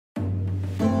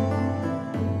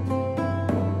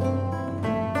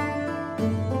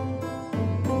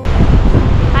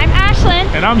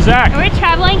And I'm Zach. And we're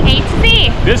traveling A to Z.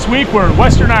 This week we're in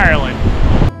Western Ireland.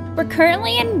 We're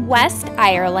currently in West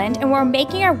Ireland and we're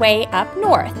making our way up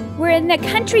north. We're in the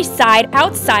countryside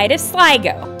outside of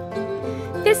Sligo.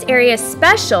 This area is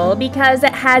special because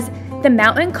it has the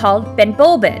mountain called Ben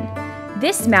Bulben.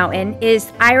 This mountain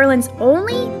is Ireland's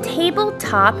only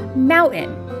tabletop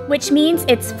mountain, which means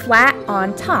it's flat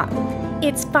on top.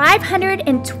 It's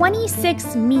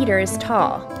 526 meters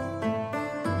tall.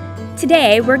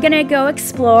 Today, we're gonna go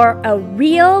explore a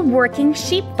real working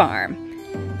sheep farm.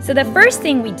 So the first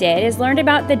thing we did is learned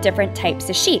about the different types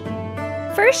of sheep.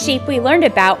 First sheep we learned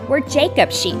about were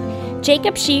Jacob sheep.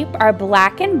 Jacob sheep are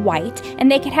black and white,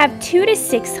 and they could have 2 to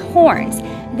 6 horns.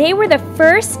 They were the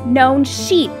first known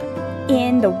sheep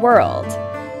in the world.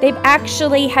 They've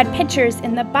actually had pictures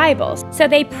in the Bible, so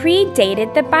they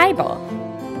predated the Bible.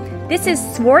 This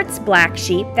is Swartz black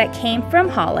sheep that came from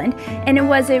Holland, and it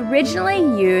was originally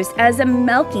used as a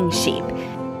milking sheep.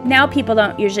 Now people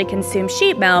don't usually consume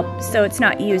sheep milk, so it's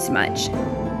not used much.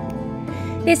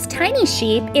 This tiny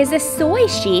sheep is a soy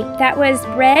sheep that was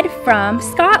bred from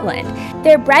Scotland.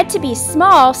 They're bred to be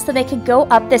small so they could go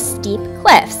up the steep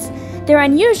cliffs. They're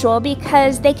unusual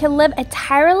because they can live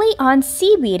entirely on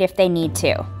seaweed if they need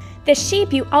to. The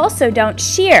sheep you also don't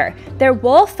shear. Their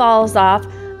wool falls off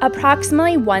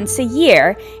approximately once a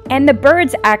year, and the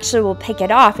birds actually will pick it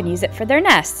off and use it for their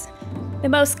nests. The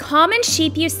most common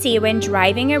sheep you see when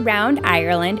driving around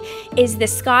Ireland is the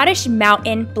Scottish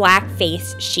mountain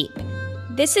black-faced sheep.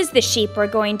 This is the sheep we're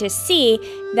going to see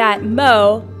that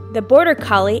Mo, the border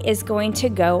collie, is going to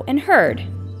go and herd.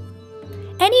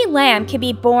 Any lamb can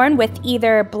be born with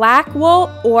either black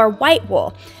wool or white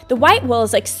wool. The white wool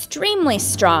is extremely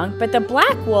strong, but the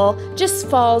black wool just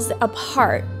falls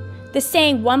apart. The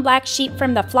saying, one black sheep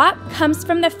from the flock, comes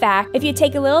from the fact if you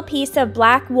take a little piece of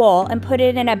black wool and put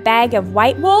it in a bag of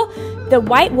white wool, the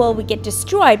white wool would get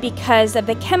destroyed because of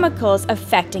the chemicals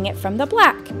affecting it from the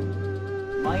black.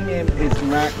 My name is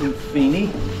Martin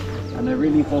Feeney, and I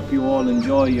really hope you all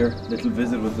enjoy your little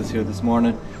visit with us here this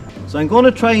morning. So I'm going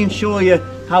to try and show you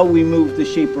how we move the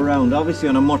sheep around, obviously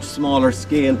on a much smaller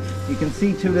scale. You can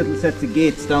see 2 little sets of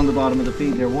gates down the bottom of the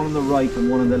field here, one on the right and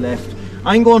one on the left.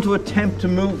 I'm going to attempt to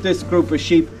move this group of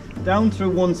sheep down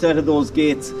through one set of those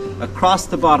gates, across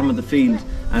the bottom of the field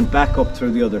and back up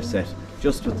through the other set,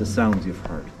 just with the sounds you've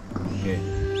heard. Okay.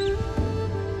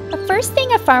 The first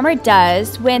thing a farmer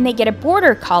does when they get a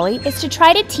border collie is to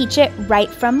try to teach it right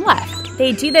from left.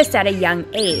 They do this at a young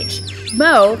age.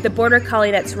 Mo, the border collie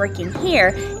that's working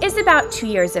here, is about 2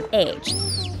 years of age.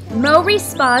 Mo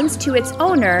responds to its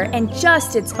owner and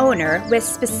just its owner with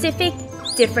specific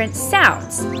different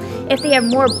sounds. If they have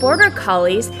more border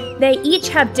collies, they each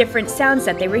have different sounds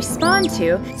that they respond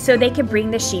to so they can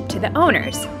bring the sheep to the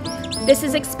owners. This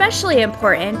is especially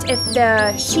important if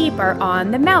the sheep are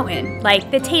on the mountain, like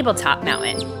the tabletop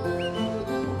mountain.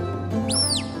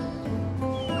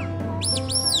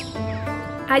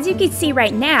 As you can see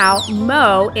right now,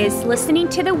 Mo is listening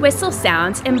to the whistle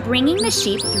sounds and bringing the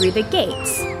sheep through the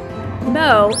gates.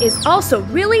 Mo is also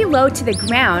really low to the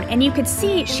ground, and you can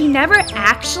see she never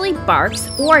actually barks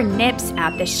or nips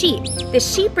at the sheep. The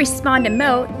sheep respond to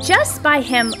Mo just by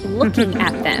him looking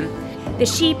at them. The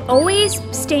sheep always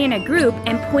stay in a group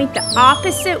and point the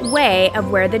opposite way of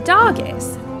where the dog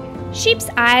is. Sheep's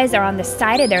eyes are on the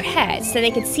side of their heads so they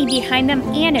can see behind them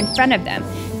and in front of them.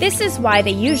 This is why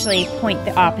they usually point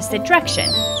the opposite direction.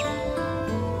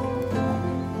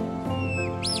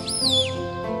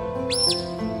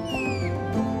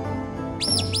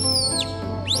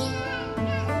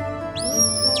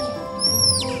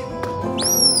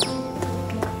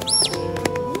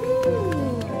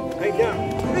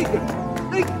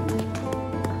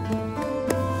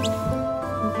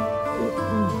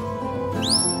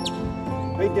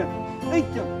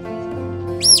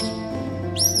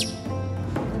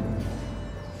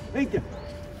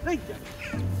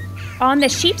 On the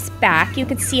sheep's back, you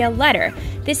can see a letter.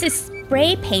 This is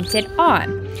spray painted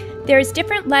on. There's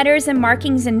different letters and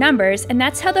markings and numbers, and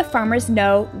that's how the farmers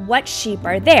know what sheep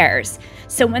are theirs.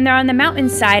 So when they're on the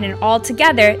mountainside and all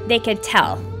together, they could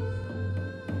tell.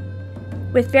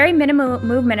 With very minimal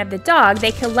movement of the dog,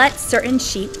 they can let certain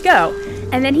sheep go.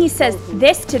 And then he says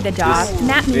this to the dog, and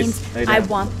that means, I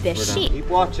want this sheep. Keep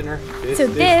watching her. So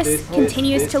this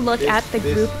continues to look at the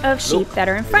group of sheep that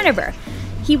are in front of her.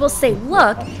 He will say,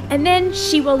 look, and then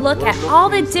she will look at all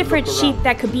the different sheep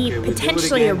that could be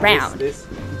potentially around. This.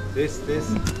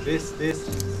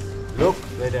 Look,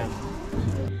 lay down.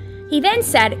 He then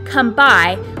said, come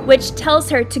by, which tells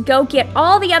her to go get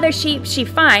all the other sheep she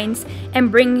finds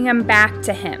and bring them back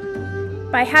to him.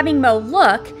 By having Mo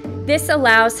look, This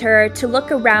allows her to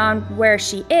look around where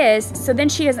she is, so then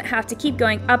she doesn't have to keep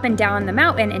going up and down the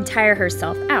mountain and tire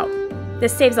herself out.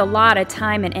 This saves a lot of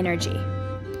time and energy.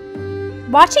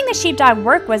 Watching the sheepdog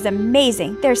work was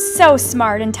amazing. They're so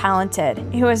smart and talented.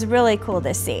 It was really cool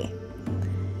to see.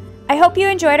 I hope you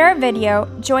enjoyed our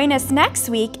video. Join us next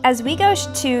week as we go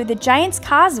to the Giant's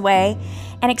Causeway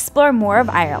and explore more of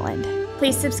Ireland.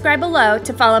 Please subscribe below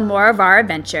to follow more of our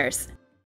adventures.